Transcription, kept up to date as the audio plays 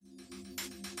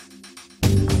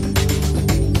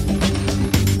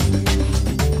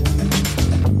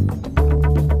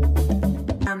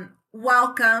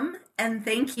welcome and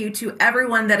thank you to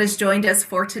everyone that has joined us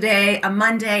for today, a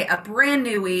Monday, a brand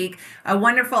new week, a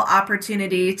wonderful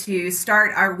opportunity to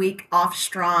start our week off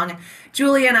strong.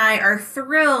 Julie and I are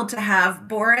thrilled to have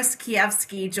Boris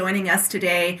Kievsky joining us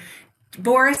today.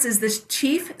 Boris is the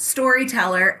chief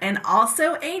storyteller and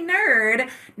also a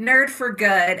nerd for good.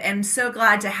 And so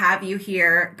glad to have you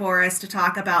here, Boris, to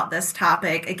talk about this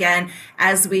topic again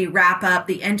as we wrap up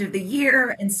the end of the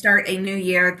year and start a new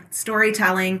year.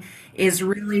 Storytelling is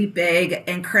really big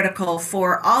and critical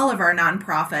for all of our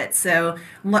nonprofits. So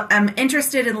I'm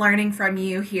interested in learning from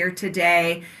you here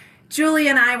today. Julie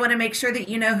and I want to make sure that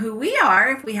you know who we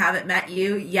are if we haven't met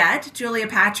you yet. Julia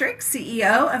Patrick,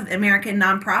 CEO of the American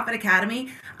Nonprofit Academy.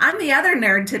 I'm the other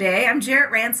nerd today. I'm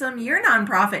Jarrett Ransom, your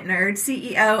nonprofit nerd,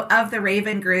 CEO of the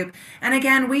Raven Group. And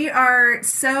again, we are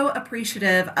so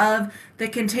appreciative of the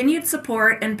continued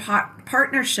support and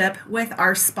partnership with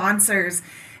our sponsors.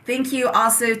 Thank you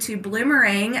also to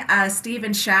Bloomerang.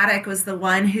 Stephen Shattuck was the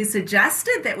one who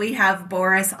suggested that we have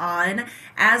Boris on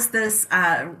as this,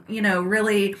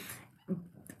 really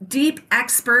deep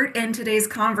expert in today's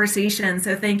conversation.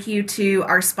 So thank you to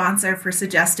our sponsor for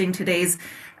suggesting today's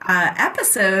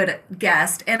episode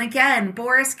guest. And again,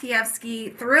 Boris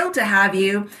Kievsky, thrilled to have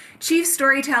you, Chief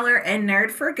Storyteller and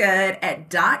Nerd for Good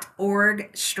at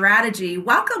 .org Strategy.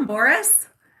 Welcome, Boris.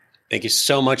 Thank you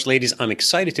so much, ladies. I'm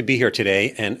excited to be here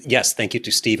today. And yes, thank you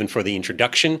to Stephen for the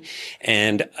introduction.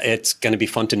 And it's going to be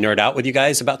fun to nerd out with you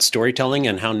guys about storytelling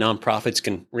and how nonprofits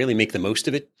can really make the most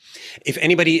of it. If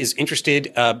anybody is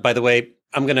interested, by the way,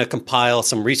 I'm going to compile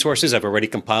some resources. I've already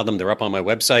compiled them. They're up on my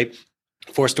website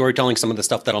for storytelling, some of the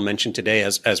stuff that I'll mention today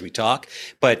as we talk.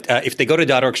 But if they go to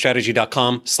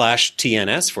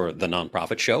 .orgstrategy.com/TNS for the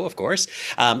nonprofit show, of course,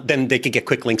 then they can get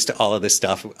quick links to all of this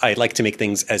stuff. I like to make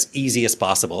things as easy as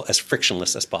possible, as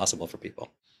frictionless as possible for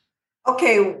people.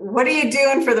 Okay, what are you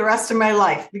doing for the rest of my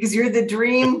life? Because you're the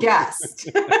dream guest.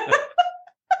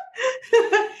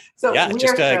 So yeah,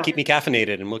 just keep me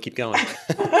caffeinated and we'll keep going.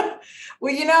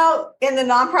 Well, in the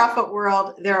nonprofit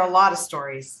world, there are a lot of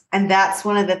stories, and that's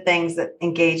one of the things that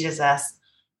engages us.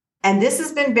 And this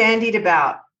has been bandied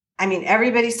about. I mean,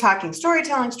 everybody's talking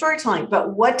storytelling,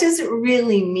 but what does it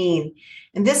really mean?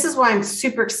 And this is why I'm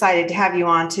super excited to have you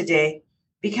on today,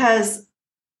 because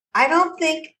I don't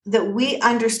think that we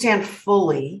understand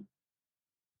fully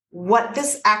what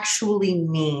this actually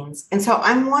means. And so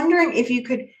I'm wondering if you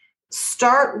could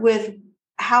start with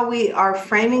how we are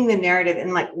framing the narrative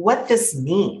and like what this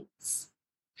means.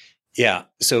 Yeah,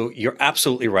 so you're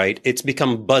absolutely right. It's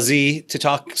become buzzy to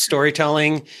talk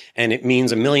storytelling, and it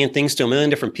means a million things to a million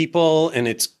different people. And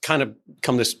it's kind of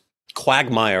become this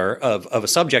quagmire of a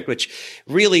subject, which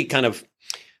really kind of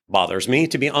bothers me,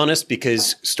 to be honest,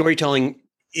 because storytelling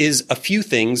is a few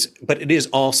things, but it is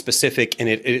all specific and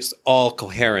it is all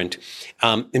coherent.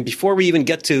 And before we even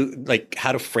get to like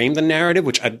how to frame the narrative,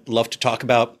 which I'd love to talk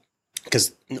about,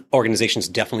 because organizations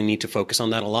definitely need to focus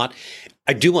on that a lot,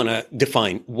 I do want to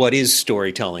define what is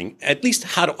storytelling. At least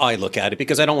how do I look at it?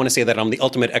 Because I don't want to say that I'm the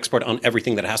ultimate expert on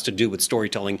everything that has to do with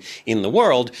storytelling in the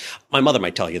world. My mother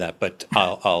might tell you that, but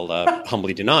I'll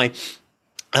humbly deny.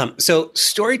 So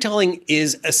storytelling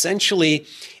is essentially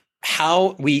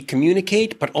how we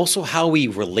communicate, but also how we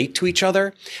relate to each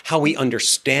other, how we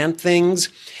understand things.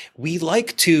 We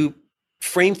like to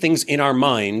frame things in our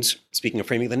minds, speaking of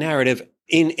framing the narrative,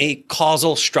 in a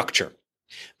causal structure.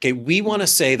 Okay, we want to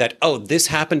say that, oh, this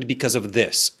happened because of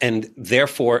this, and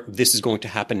therefore this is going to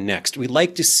happen next. We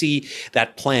like to see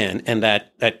that plan and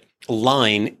that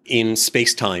line in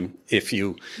space-time, if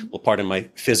you will pardon my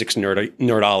physics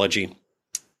nerdology.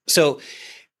 So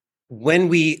when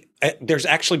there's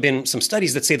actually been some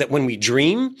studies that say that when we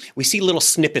dream, we see little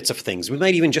snippets of things. We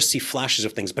might even just see flashes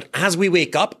of things. But as we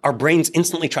wake up, our brains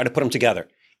instantly try to put them together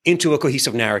into a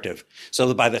cohesive narrative. So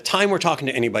that by the time we're talking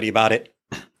to anybody about it,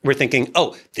 we're thinking,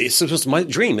 oh, this was my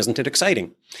dream. Isn't it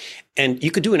exciting? And you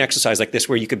could do an exercise like this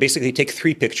where you could basically take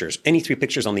any three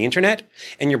pictures on the internet,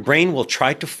 and your brain will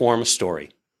try to form a story.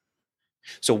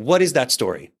 So what is that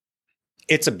story?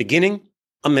 It's a beginning,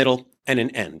 a middle, and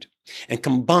an end. And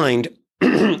combined,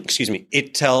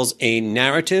 it tells a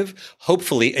narrative,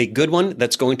 hopefully a good one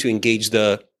that's going to engage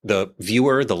the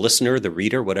viewer, the listener, the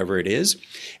reader, whatever it is,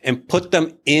 and put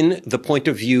them in the point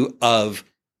of view of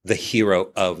the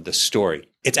hero of the story.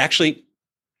 It's actually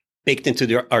baked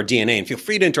into our DNA. And feel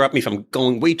free to interrupt me if I'm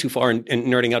going way too far and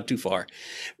nerding out too far.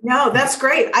 No, that's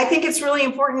great. I think it's really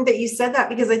important that you said that,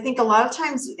 because I think a lot of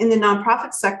times in the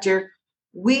nonprofit sector,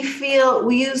 we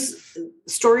use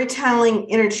storytelling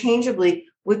interchangeably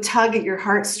with tug at your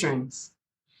heartstrings.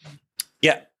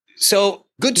 Yeah. So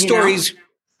good stories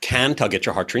can tug at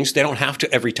your heartstrings. They don't have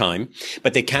to every time,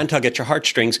 but they can tug at your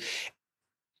heartstrings.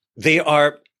 They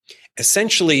are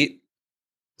essentially,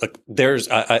 look,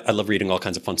 I love reading all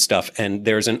kinds of fun stuff. And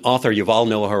there's an author, Yuval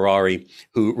Noah Harari,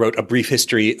 who wrote A Brief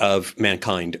History of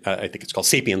Mankind. I think it's called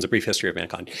Sapiens, A Brief History of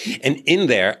Mankind. And in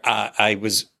there, I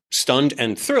was stunned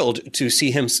and thrilled to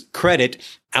see him credit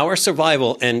our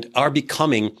survival and our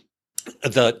becoming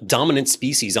the dominant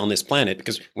species on this planet,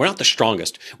 because we're not the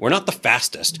strongest. We're not the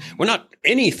fastest. We're not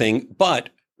anything, but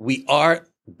we are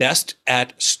best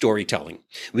at storytelling.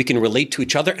 We can relate to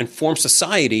each other and form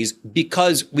societies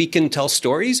because we can tell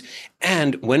stories.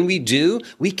 And when we do,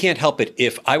 we can't help it.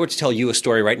 If I were to tell you a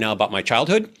story right now about my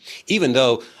childhood, even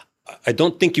though I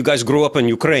don't think you guys grew up in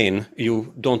Ukraine,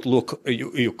 you don't look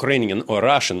Ukrainian or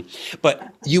Russian, but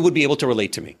you would be able to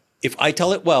relate to me. If I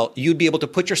tell it well, you'd be able to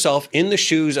put yourself in the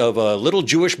shoes of a little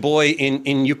Jewish boy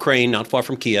in Ukraine, not far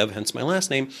from Kiev, hence my last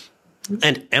name,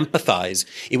 and empathize.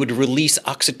 It would release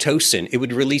oxytocin. It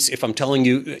would release, if I'm telling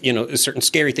you, certain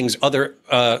scary things, other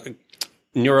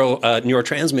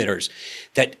neurotransmitters,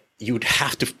 that you would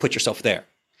have to put yourself there.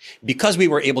 Because we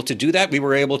were able to do that, we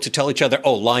were able to tell each other,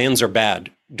 oh, lions are bad.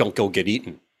 Don't go get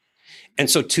eaten. And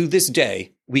so to this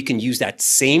day, we can use that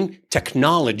same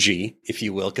technology, if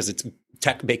you will, because it's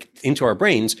tech baked into our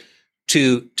brains,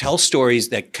 to tell stories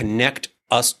that connect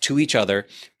us to each other,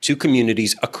 to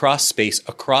communities across space,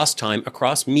 across time,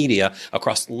 across media,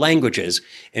 across languages,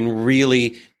 and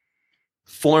really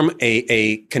form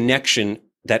a connection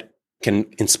that can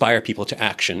inspire people to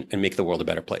action and make the world a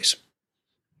better place.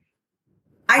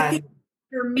 I think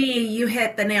for me, you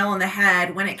hit the nail on the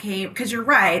head when it came, because you're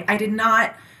right.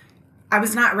 I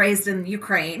was not raised in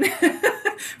Ukraine,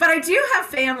 but I do have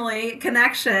family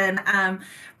connection.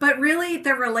 But really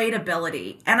the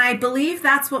relatability. And I believe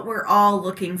that's what we're all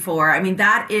looking for. I mean,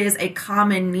 that is a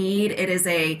common need. It is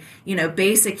a,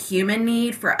 basic human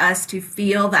need for us to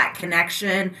feel that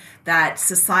connection, that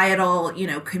societal,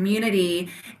 community,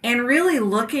 and really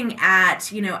looking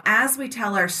at, as we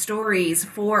tell our stories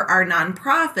for our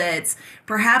nonprofits,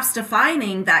 perhaps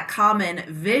defining that common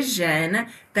vision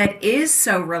that is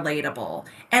so relatable.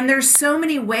 And there's so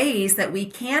many ways that we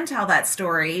can tell that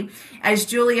story. As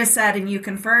Julia said, and you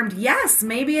confirmed, yes,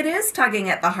 maybe it is tugging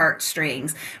at the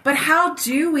heartstrings, but how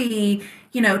do we,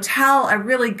 tell a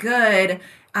really good,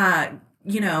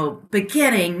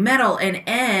 beginning, middle, and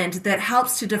end that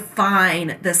helps to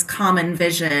define this common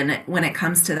vision when it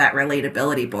comes to that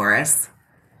relatability, Boris?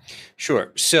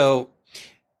 Sure. So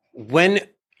when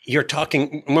we're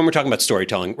talking about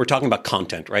storytelling, we're talking about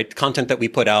content, right? Content that we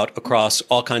put out across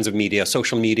all kinds of media,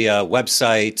 social media,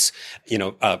 websites,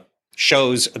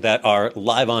 shows that are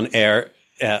live on air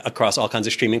across all kinds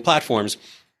of streaming platforms.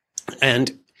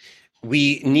 And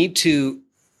we need to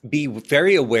be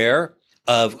very aware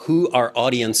of who our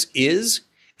audience is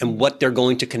and what they're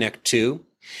going to connect to.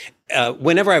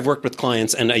 Whenever I've worked with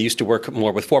clients, and I used to work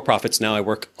more with for-profits, now I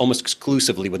work almost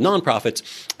exclusively with nonprofits,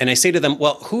 and I say to them,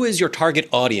 well, who is your target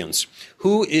audience?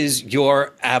 Who is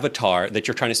your avatar that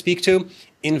you're trying to speak to?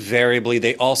 Invariably,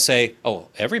 they all say, oh,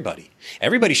 everybody.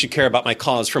 Everybody should care about my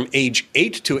cause from age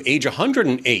 8 to age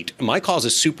 108. My cause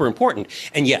is super important.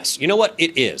 And yes, you know what?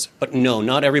 It is. But no,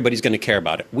 not everybody's going to care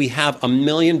about it. We have a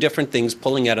million different things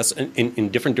pulling at us in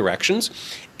different directions.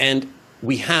 And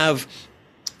we have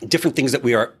different things that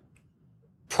we are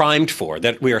primed for,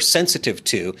 that we are sensitive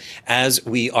to as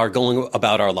we are going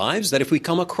about our lives, that if we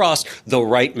come across the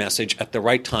right message at the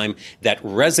right time that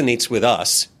resonates with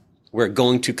us, we're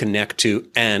going to connect to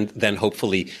and then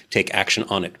hopefully take action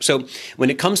on it. So when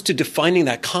it comes to defining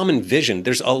that common vision,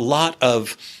 there's a lot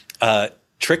of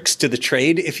tricks to the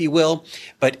trade, if you will,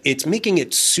 but it's making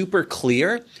it super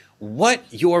clear what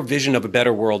your vision of a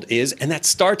better world is. And that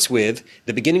starts with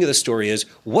the beginning of the story is,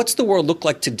 what's the world look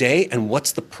like today and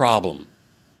what's the problem?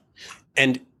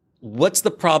 And what's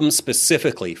the problem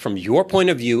specifically from your point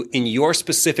of view in your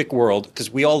specific world?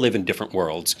 Because we all live in different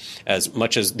worlds. As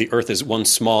much as the earth is one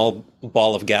small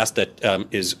ball of gas that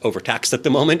is overtaxed at the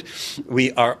moment,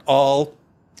 we are all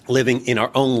living in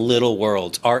our own little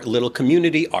worlds, our little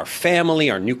community, our family,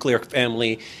 our nuclear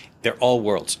family. They're all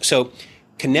worlds. So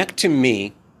connect to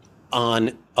me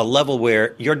on a level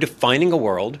where you're defining a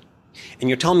world and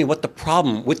you're telling me what the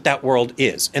problem with that world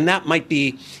is. And that might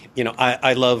be,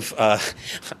 I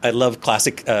love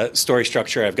classic story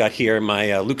structure. I've got here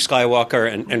my Luke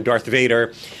Skywalker and Darth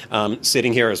Vader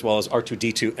sitting here, as well as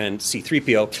R2-D2 and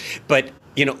C-3PO. But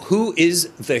who is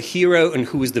the hero and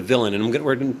who is the villain? And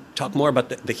we're going to talk more about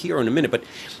the hero in a minute. But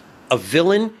a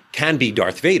villain can be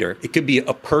Darth Vader. It could be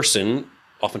a person.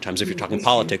 Oftentimes, if you're talking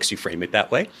politics, you frame it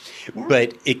that way. Yeah.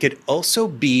 But it could also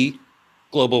be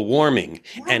global warming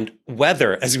and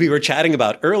weather, as we were chatting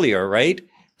about earlier, right?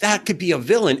 That could be a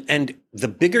villain. And the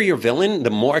bigger your villain,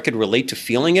 the more I could relate to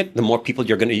feeling it, the more people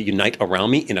you're going to unite around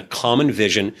me in a common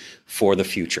vision for the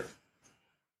future.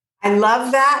 I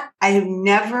love that. I have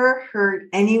never heard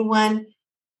anyone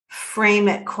frame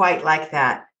it quite like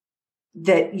that.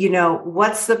 That,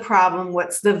 what's the problem?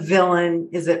 What's the villain?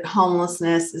 Is it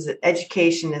homelessness? Is it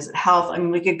education? Is it health? I mean,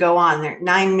 we could go on. There are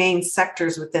 9 main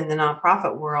sectors within the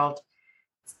nonprofit world.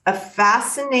 A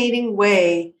fascinating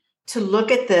way to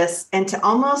look at this and to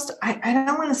almost, I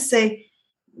don't want to say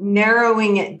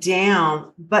narrowing it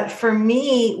down, but for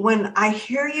me, when I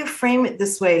hear you frame it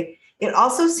this way, it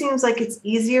also seems like it's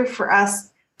easier for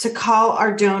us to call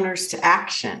our donors to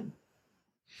action.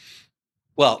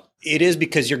 Well, it is,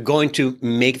 because you're going to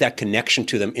make that connection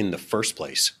to them in the first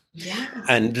place. Yeah.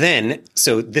 And then,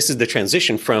 so this is the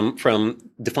transition from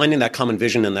defining that common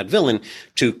vision and that villain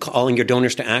to calling your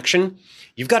donors to action.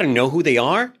 You've got to know who they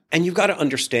are, and you've got to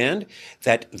understand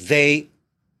that they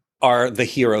are the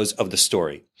heroes of the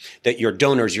story, that your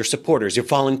donors, your supporters, your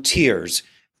volunteers,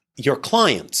 your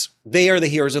clients, they are the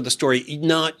heroes of the story,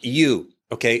 not you.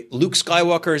 Okay. Luke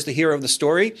Skywalker is the hero of the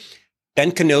story.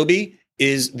 Ben Kenobi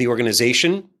is the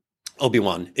organization.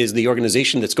 Obi-Wan is the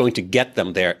organization that's going to get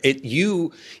them there.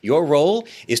 Your role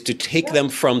is to take them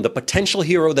from the potential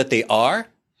hero that they are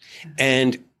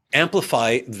and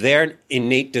amplify their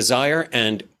innate desire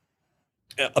and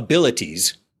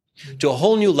abilities to a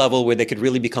whole new level where they could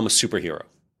really become a superhero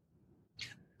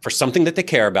for something that they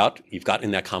care about. You've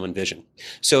gotten that common vision.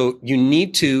 So you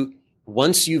need to,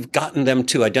 once you've gotten them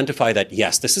to identify that,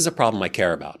 yes, this is a problem I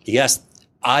care about. Yes,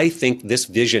 I think this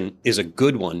vision is a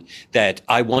good one, that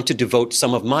I want to devote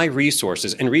some of my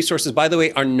resources. And resources, by the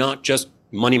way, are not just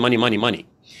money, money, money, money.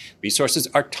 Resources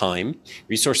are time.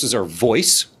 Resources are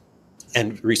voice.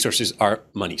 And resources are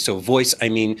money. So voice, I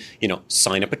mean,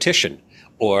 sign a petition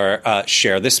or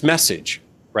share this message,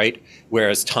 right?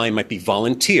 Whereas time might be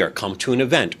volunteer, come to an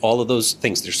event, all of those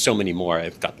things. There's so many more.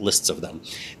 I've got lists of them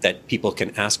that people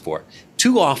can ask for.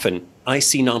 Too often, I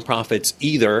see nonprofits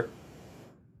either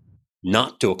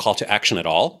not do a call to action at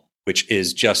all, which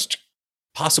is just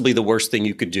possibly the worst thing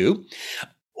you could do,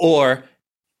 or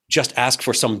just ask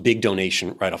for some big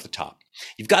donation right off the top.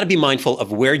 You've got to be mindful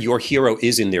of where your hero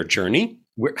is in their journey,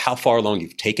 how far along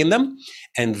you've taken them,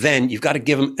 and then you've got to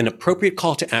give them an appropriate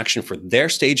call to action for their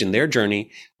stage in their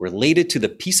journey related to the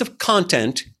piece of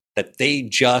content that they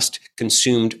just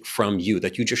consumed from you,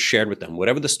 that you just shared with them,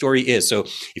 whatever the story is. So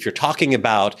if you're talking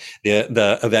about the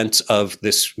events of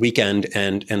this weekend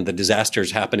and the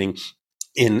disasters happening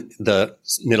in the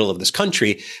middle of this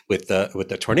country with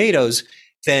the tornadoes,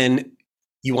 then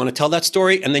you want to tell that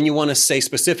story. And then you want to say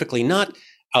specifically not,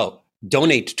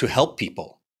 donate to help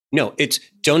people. No, it's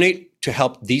donate to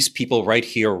help these people right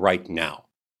here, right now.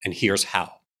 And here's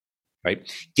how. Right?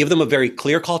 Give them a very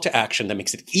clear call to action that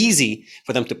makes it easy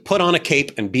for them to put on a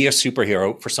cape and be a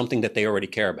superhero for something that they already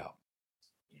care about.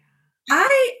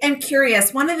 I am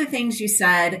curious. One of the things you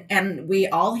said, and we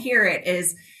all hear it,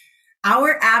 is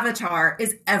our avatar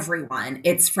is everyone.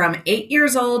 It's from 8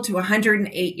 years old to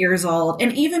 108 years old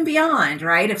and even beyond,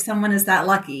 right? If someone is that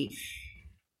lucky.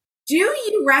 Do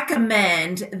you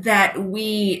recommend that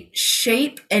we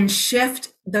shape and shift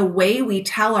the way we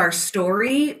tell our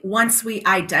story once we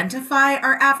identify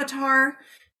our avatar?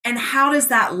 And how does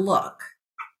that look?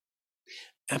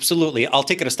 Absolutely. I'll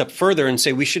take it a step further and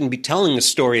say we shouldn't be telling a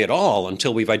story at all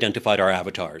until we've identified our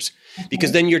avatars,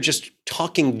 because then you're just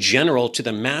talking general to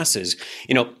the masses.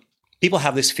 People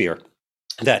have this fear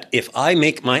that if I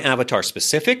make my avatar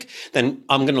specific, then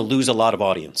I'm going to lose a lot of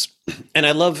audience. And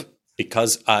I love,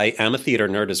 because I am a theater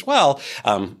nerd as well,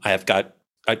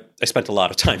 I spent a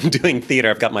lot of time doing theater.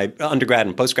 I've got my undergrad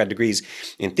and postgrad degrees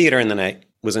in theater, and then I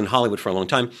was in Hollywood for a long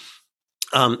time.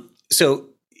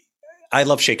 So I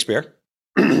love Shakespeare.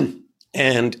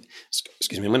 And,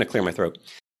 excuse me, I'm going to clear my throat.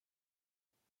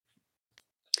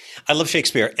 I love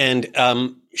Shakespeare. And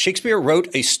Shakespeare wrote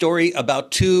a story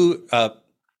about two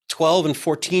 12 and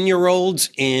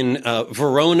 14-year-olds in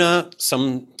Verona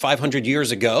some 500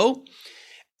 years ago.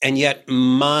 And yet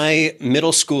my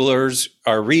middle schoolers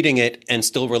are reading it and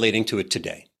still relating to it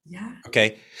today. Yeah.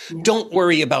 Okay. Yeah. Don't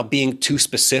worry about being too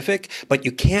specific, but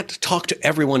you can't talk to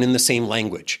everyone in the same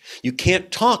language. You can't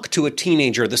talk to a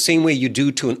teenager the same way you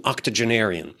do to an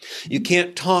octogenarian. You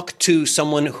can't talk to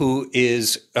someone who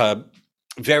is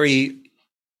very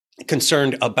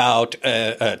concerned about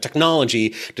technology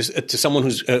to someone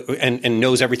who's and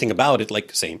knows everything about it,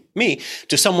 like say me,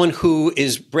 to someone who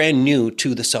is brand new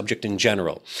to the subject in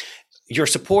general. your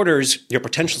supporters, your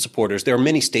potential supporters, there are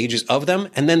many stages of them.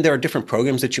 And then there are different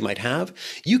programs that you might have.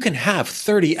 You can have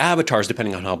 30 avatars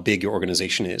depending on how big your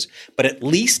organization is, but at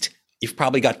least you've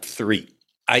probably got 3.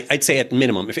 I'd say at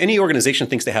minimum, if any organization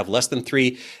thinks they have less than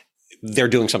 3, they're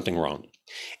doing something wrong.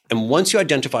 And once you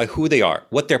identify who they are,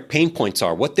 what their pain points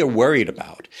are, what they're worried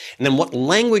about, and then what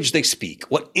language they speak,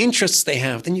 what interests they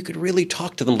have, then you could really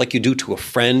talk to them like you do to a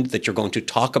friend that you're going to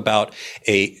talk about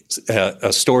a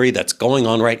story that's going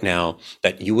on right now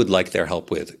that you would like their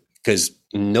help with. Because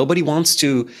nobody wants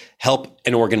to help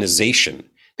an organization.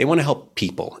 They want to help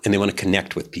people and they want to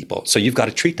connect with people. So you've got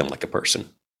to treat them like a person.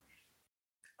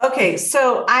 Okay,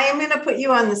 so I am going to put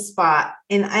you on the spot,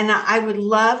 and I would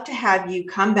love to have you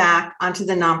come back onto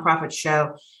the Nonprofit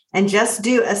Show and just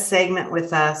do a segment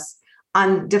with us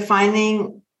on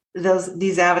defining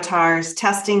these avatars,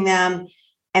 testing them,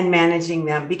 and managing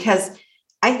them, because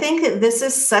I think that this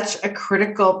is such a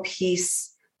critical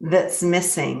piece that's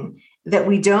missing, that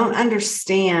we don't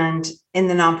understand in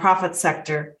the nonprofit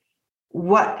sector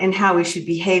what and how we should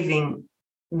be behaving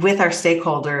with our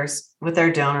stakeholders, with our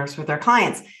donors, with our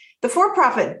clients. The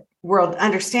for-profit world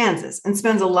understands this and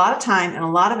spends a lot of time and a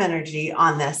lot of energy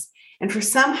on this. And for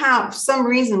some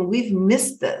reason, we've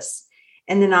missed this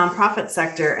in the nonprofit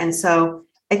sector. And so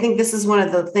I think this is one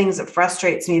of the things that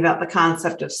frustrates me about the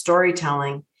concept of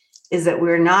storytelling, is that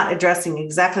we're not addressing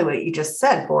exactly what you just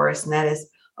said, Boris, and that is,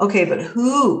 okay, but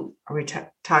who are we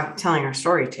telling our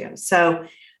story to? So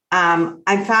I'm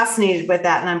fascinated with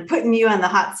that. And I'm putting you on the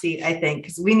hot seat, I think,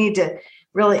 because we need to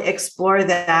really explore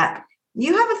that.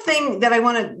 You have a thing that I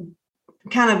want to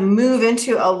kind of move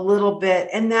into a little bit,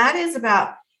 and that is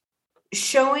about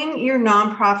showing your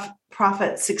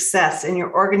nonprofit success and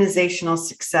your organizational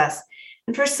success.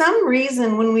 And for some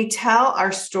reason, when we tell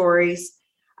our stories,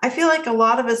 I feel like a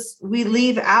lot of us, we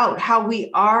leave out how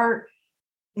we are,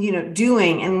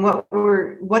 doing and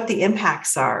what the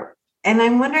impacts are. And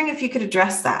I'm wondering if you could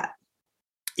address that.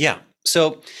 Yeah.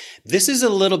 So this is a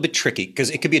little bit tricky because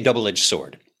it could be a double-edged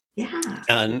sword. Yeah.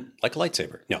 And like a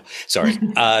lightsaber. No, sorry.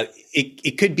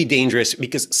 It could be dangerous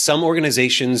because some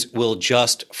organizations will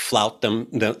just flout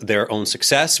their own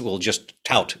success, will just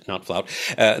tout, not flout,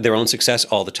 their own success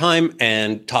all the time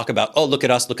and talk about, oh, look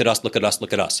at us, look at us, look at us,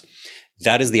 look at us.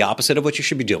 That is the opposite of what you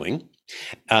should be doing,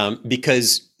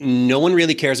 because no one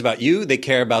really cares about you. They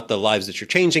care about the lives that you're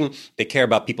changing. They care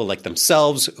about people like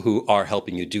themselves who are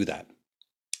helping you do that.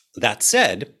 That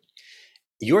said,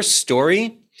 your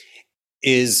story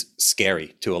is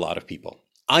scary to a lot of people.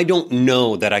 I don't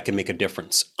know that I can make a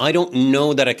difference. I don't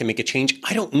know that I can make a change.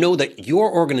 I don't know that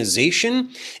your organization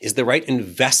is the right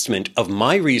investment of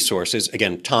my resources,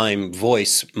 again, time,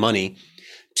 voice, money,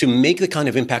 to make the kind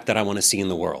of impact that I want to see in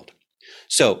the world.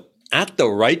 So at the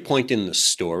right point in the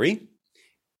story,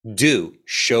 do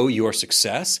show your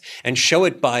success and show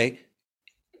it by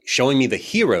showing me the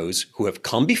heroes who have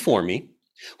come before me,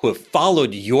 who have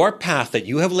followed your path that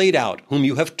you have laid out, whom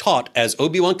you have taught, as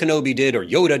Obi-Wan Kenobi did, or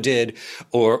Yoda did,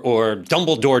 or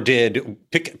Dumbledore did.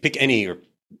 Pick any, or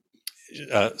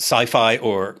sci-fi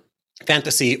or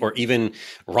fantasy or even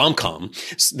rom-com.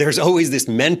 There's always this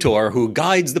mentor who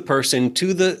guides the person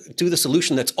to the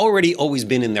solution that's already always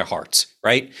been in their hearts,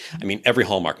 right? I mean, every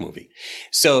Hallmark movie.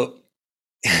 So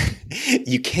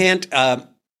you can't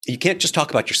just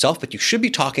talk about yourself, but you should be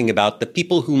talking about the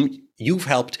people whom you've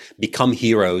helped become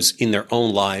heroes in their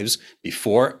own lives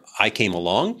before I came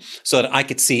along, so that I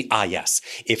could see, yes,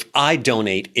 if I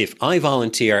donate, if I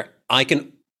volunteer, I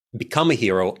can become a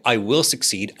hero. I will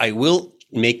succeed. I will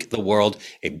make the world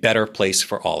a better place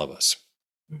for all of us.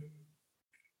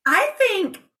 I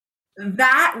think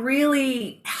that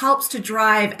really helps to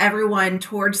drive everyone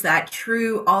towards that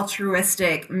true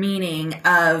altruistic meaning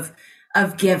of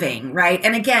giving, right?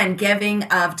 And again, giving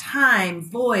of time,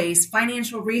 voice,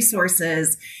 financial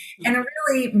resources, and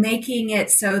really making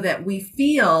it so that we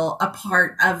feel a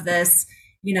part of this,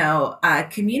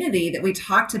 community that we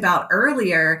talked about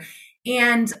earlier.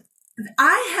 And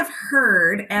I have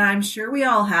heard, and I'm sure we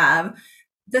all have,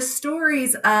 the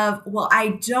stories of, well,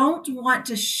 I don't want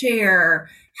to share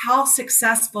how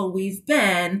successful we've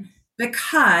been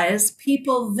because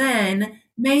people then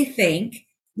may think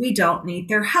we don't need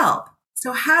their help.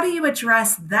 So how do you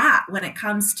address that when it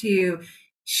comes to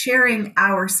sharing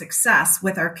our success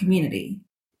with our community?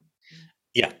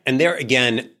 Yeah. And there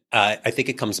again, I think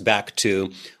it comes back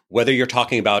to whether you're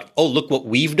talking about, oh, look what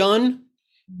we've done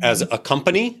as a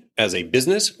company, as a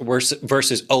business,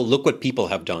 versus, oh, look what people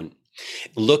have done.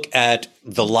 Look at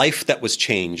the life that was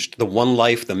changed, the one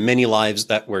life, the many lives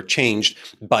that were changed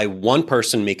by one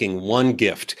person making one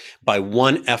gift, by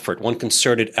one effort, one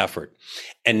concerted effort.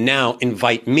 And now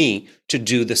invite me to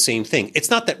do the same thing. It's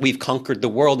not that we've conquered the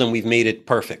world and we've made it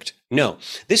perfect. No,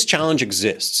 this challenge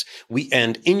exists.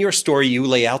 And in your story, you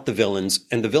lay out the villains,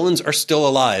 and the villains are still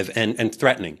alive and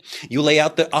threatening. You lay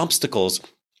out the obstacles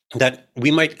that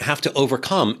we might have to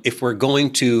overcome if we're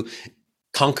going to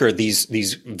conquer these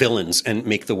villains and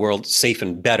make the world safe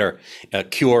and better,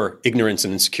 cure ignorance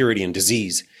and insecurity and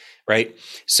disease, right?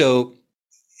 So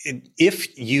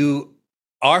if you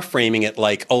are framing it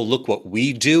like, oh, look what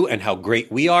we do and how great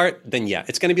we are, then yeah,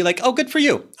 it's going to be like, oh, good for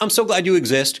you. I'm so glad you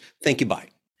exist. Thank you. Bye.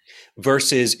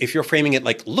 Versus if you're framing it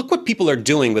like, look what people are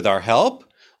doing with our help.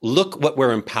 Look what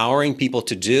we're empowering people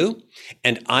to do.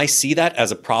 And I see that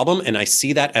as a problem and I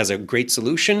see that as a great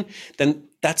solution. Then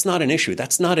that's not an issue.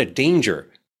 That's not a danger.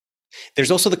 There's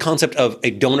also the concept of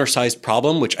a donor-sized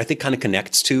problem, which I think kind of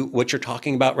connects to what you're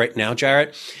talking about right now,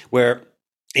 Jarrett, where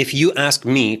if you ask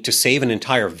me to save an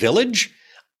entire village,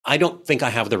 I don't think I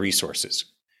have the resources.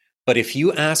 But if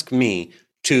you ask me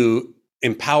to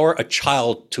empower a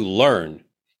child to learn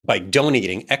by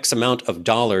donating X amount of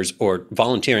dollars or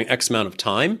volunteering X amount of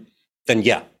time, then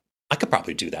yeah, I could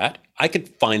probably do that. I could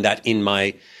find that in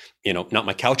my, not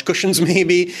my couch cushions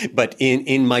maybe, but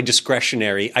in my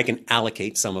discretionary, I can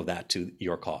allocate some of that to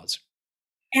your cause.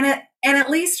 And at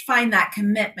least find that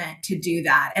commitment to do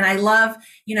that. And I love,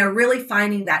 really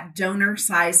finding that donor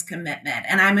size commitment.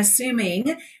 And I'm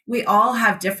assuming we all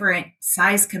have different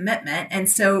size commitment. And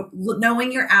so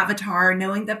knowing your avatar,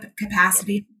 knowing the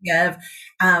capacity to give,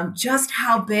 just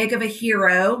how big of a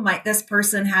hero might this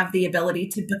person have the ability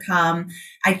to become,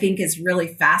 I think is really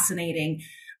fascinating.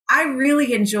 I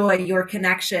really enjoy your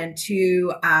connection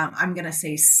to, I'm going to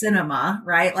say cinema,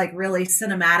 right? Like really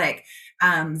cinematic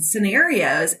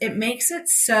scenarios. It makes it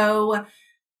so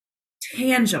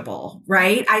tangible,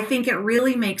 right? I think it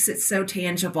really makes it so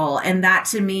tangible. And that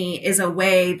to me is a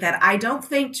way that I don't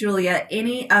think, Julia,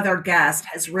 any other guest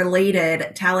has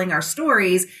related telling our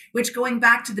stories, which going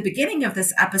back to the beginning of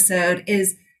this episode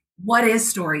is what is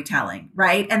storytelling,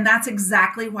 right? And that's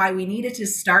exactly why we needed to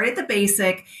start at the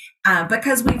basic,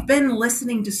 because we've been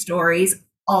listening to stories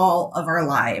all of our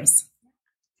lives.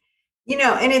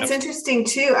 And it's interesting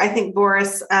too, I think,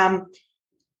 Boris,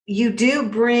 you do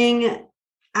bring,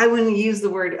 I wouldn't use the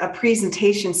word a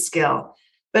presentation skill,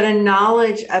 but a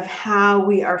knowledge of how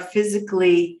we are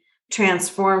physically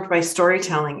transformed by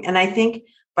storytelling. And I think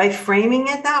by framing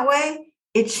it that way,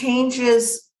 it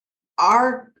changes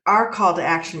our call to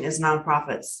action as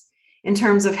nonprofits in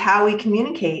terms of how we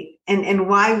communicate and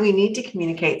why we need to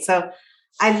communicate. So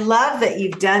I love that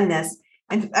you've done this.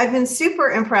 And I've been super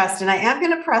impressed, and I am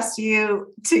going to press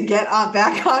you to get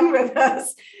back on with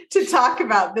us to talk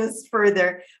about this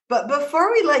further. But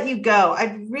before we let you go,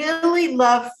 I'd really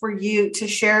love for you to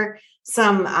share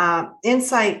some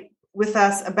insight with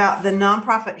us about the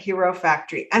Nonprofit Hero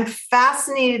Factory. I'm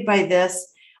fascinated by this.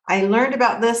 I learned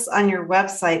about this on your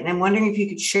website, and I'm wondering if you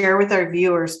could share with our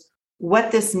viewers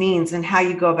what this means and how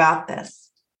you go about this.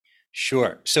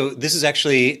 Sure. So this is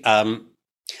actually...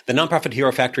 the Nonprofit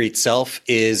Hero Factory itself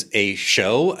is a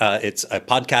show. It's a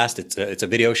podcast. It's a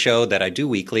video show that I do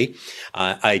weekly.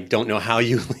 I don't know how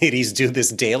you ladies do this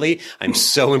daily. I'm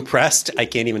so impressed. I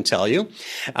can't even tell you.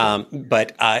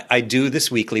 But I do this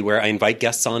weekly where I invite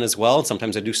guests on as well.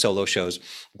 Sometimes I do solo shows.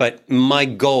 But my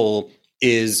goal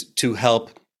is to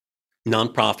help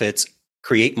nonprofits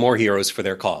create more heroes for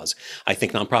their cause. I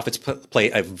think nonprofits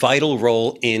play a vital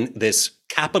role in this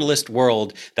capitalist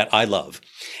world that I love.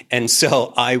 And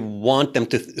so I want them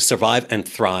to survive and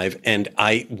thrive. And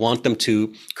I want them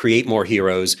to create more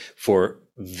heroes for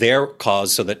their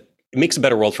cause so that it makes a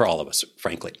better world for all of us,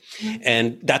 frankly. Mm-hmm.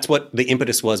 And that's what the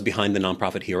impetus was behind the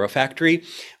Nonprofit Hero Factory,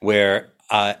 where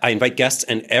I invite guests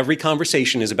and every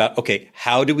conversation is about, okay,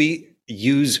 how do we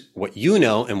use what you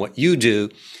know and what you do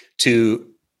to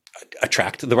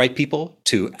attract the right people,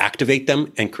 to activate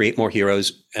them and create more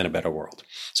heroes and a better world.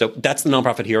 So that's the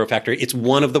Nonprofit Hero Factory. It's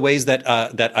one of the ways that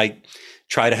I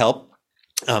try to help.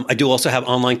 I do also have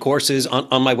online courses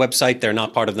on my website. They're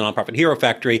not part of the Nonprofit Hero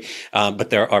Factory, but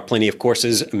there are plenty of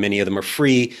courses. Many of them are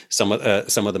free. Some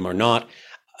of them are not.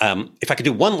 If I could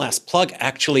do one last plug,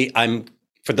 actually,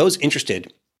 for those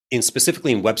interested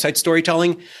specifically in website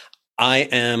storytelling, I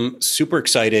am super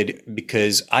excited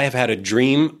because I have had a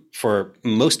dream for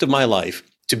most of my life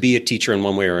to be a teacher in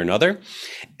one way or another.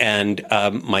 And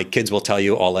my kids will tell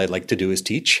you all I like to do is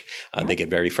teach. They get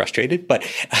very frustrated. But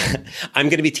I'm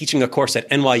going to be teaching a course at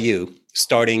NYU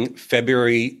starting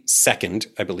February 2nd,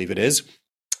 I believe it is.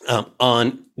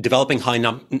 on developing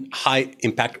high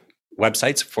impact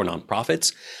websites for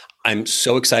nonprofits. I'm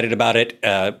so excited about it.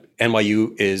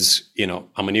 NYU is,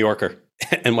 I'm a New Yorker.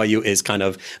 NYU is kind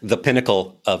of the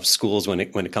pinnacle of schools when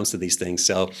it comes to these things.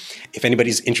 So if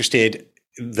anybody's interested,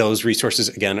 those resources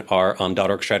again are on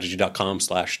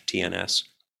 .orgstrategy.com/TNS.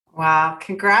 Wow.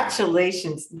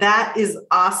 Congratulations. That is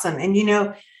awesome. And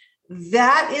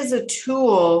that is a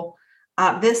tool.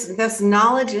 This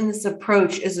knowledge and this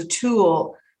approach is a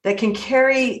tool that can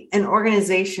carry an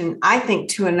organization, I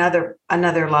think, to another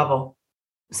level.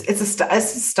 It's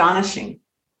astonishing.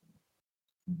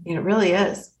 It really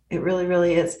is. It really,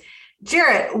 really is.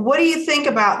 Jarrett, what do you think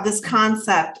about this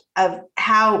concept of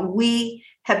how we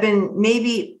have been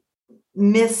maybe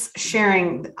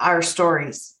mis-sharing our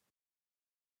stories?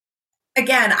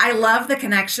 Again, I love the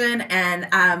connection,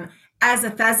 and as a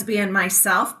thespian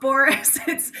myself, Boris,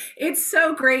 it's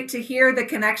so great to hear the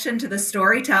connection to the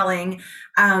storytelling.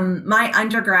 My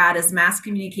undergrad is mass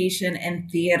communication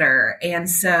and theater, and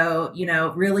so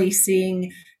really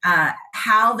seeing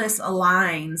how this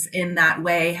aligns in that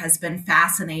way has been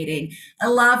fascinating. I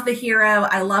love the hero.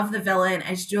 I love the villain.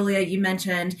 As Julia, you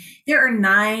mentioned, there are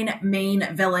 9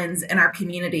 main villains in our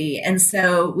community. And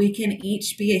so we can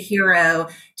each be a hero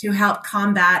to help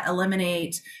combat,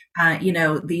 eliminate,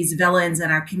 these villains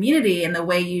in our community. And the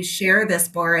way you share this,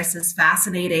 Boris, is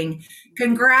fascinating.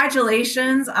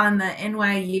 Congratulations on the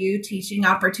NYU teaching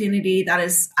opportunity. That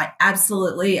is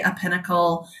absolutely a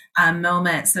pinnacle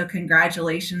moment. So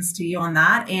congratulations to you on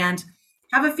that. And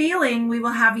have a feeling we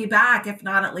will have you back, if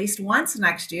not at least once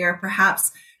next year,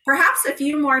 perhaps a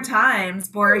few more times,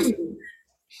 Boris.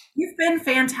 You've been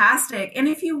fantastic. And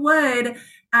if you would,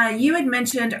 you had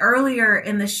mentioned earlier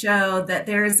in the show that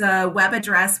there's a web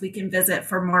address we can visit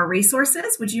for more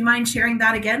resources. Would you mind sharing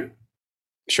that again?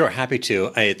 Sure, happy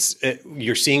to.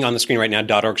 You're seeing on the screen right now,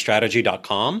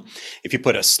 .orgstrategy.com. If you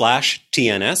put a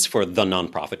 /TNS for the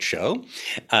nonprofit show,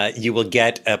 you will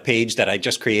get a page that I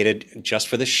just created just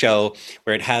for the show,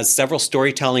 where it has several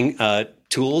storytelling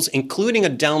tools, including a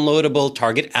downloadable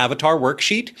target avatar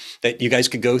worksheet that you guys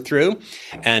could go through.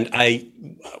 And I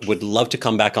would love to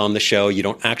come back on the show. You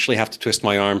don't actually have to twist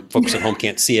my arm. Folks at home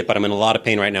can't see it, but I'm in a lot of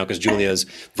pain right now because Julia is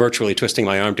virtually twisting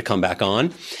my arm to come back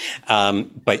on.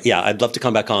 But yeah, I'd love to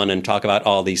come back on and talk about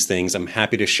all these things. I'm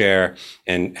happy to share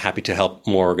and happy to help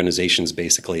more organizations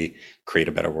basically create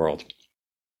a better world.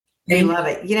 I love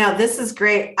it. This is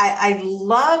great. I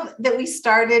love that we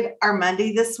started our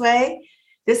Monday this way.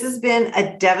 This has been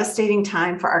a devastating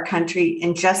time for our country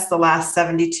in just the last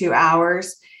 72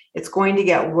 hours. It's going to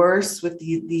get worse with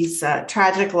these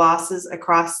tragic losses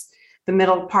across the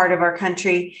middle part of our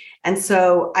country. And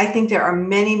so I think there are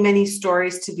many, many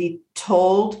stories to be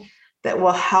told that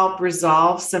will help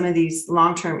resolve some of these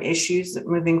long-term issues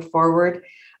moving forward.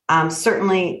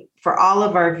 Certainly for all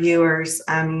of our viewers,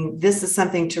 this is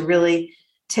something to really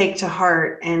take to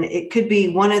heart. And it could be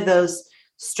one of those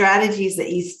strategies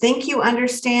that you think you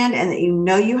understand and that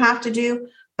you have to do,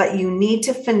 but you need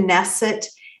to finesse it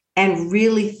and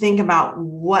really think about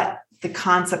what the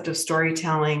concept of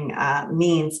storytelling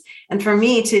means. And for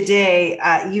me today,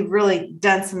 you've really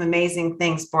done some amazing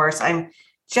things, Boris. I'm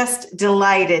just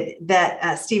delighted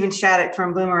that Stephen Shattuck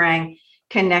from Boomerang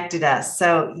connected us.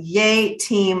 So yay,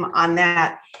 team, on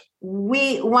that.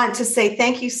 We want to say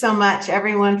thank you so much,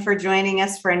 everyone, for joining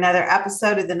us for another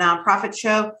episode of the Nonprofit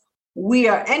Show. We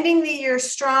are ending the year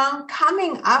strong,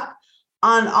 coming up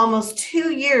on almost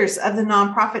 2 years of the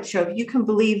Nonprofit Show, if you can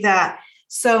believe that.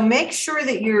 So make sure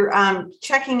that you're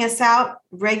checking us out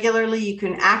regularly. You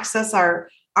can access our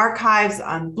archives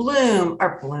on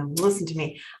listen to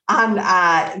me, on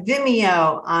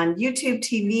Vimeo, on YouTube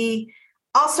TV,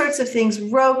 all sorts of things,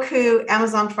 Roku,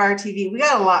 Amazon Fire TV. We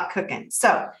got a lot cooking.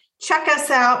 So check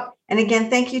us out. And again,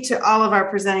 thank you to all of our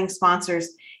presenting sponsors.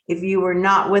 If you were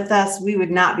not with us, we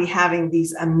would not be having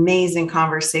these amazing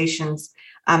conversations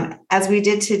as we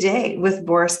did today with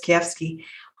Boris Kiefsky.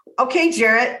 Okay,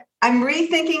 Jarrett, I'm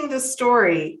rethinking the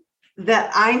story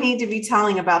that I need to be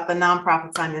telling about the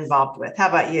nonprofits I'm involved with. How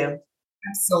about you?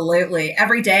 Absolutely.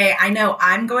 Every day, I know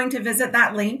I'm going to visit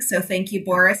that link. So thank you,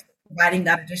 Boris, for providing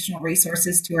that additional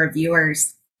resources to our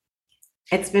viewers.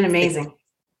 It's been amazing.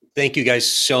 Thank you guys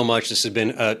so much. This has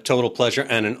been a total pleasure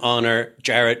and an honor.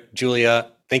 Jarrett,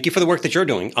 Julia, thank you for the work that you're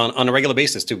doing on a regular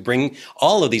basis to bring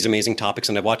all of these amazing topics.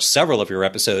 And I've watched several of your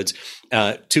episodes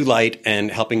to light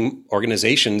and helping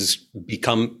organizations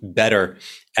become better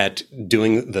at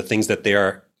doing the things that they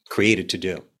are created to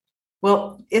do.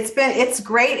 Well, it's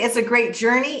great. It's a great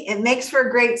journey. It makes for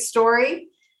a great story.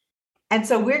 And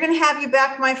so we're going to have you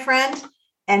back, my friend.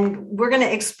 and we're going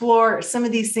to explore some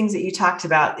of these things that you talked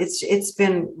about. It's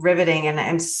been riveting, and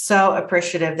I'm so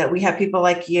appreciative that we have people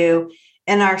like you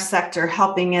in our sector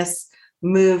helping us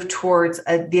move towards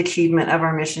the achievement of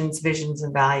our missions, visions,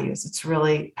 and values. It's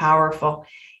really powerful.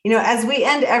 As we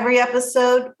end every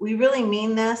episode, we really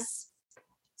mean this.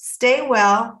 Stay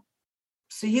well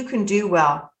so you can do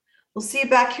well. We'll see you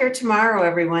back here tomorrow,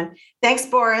 everyone. Thanks,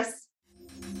 Boris.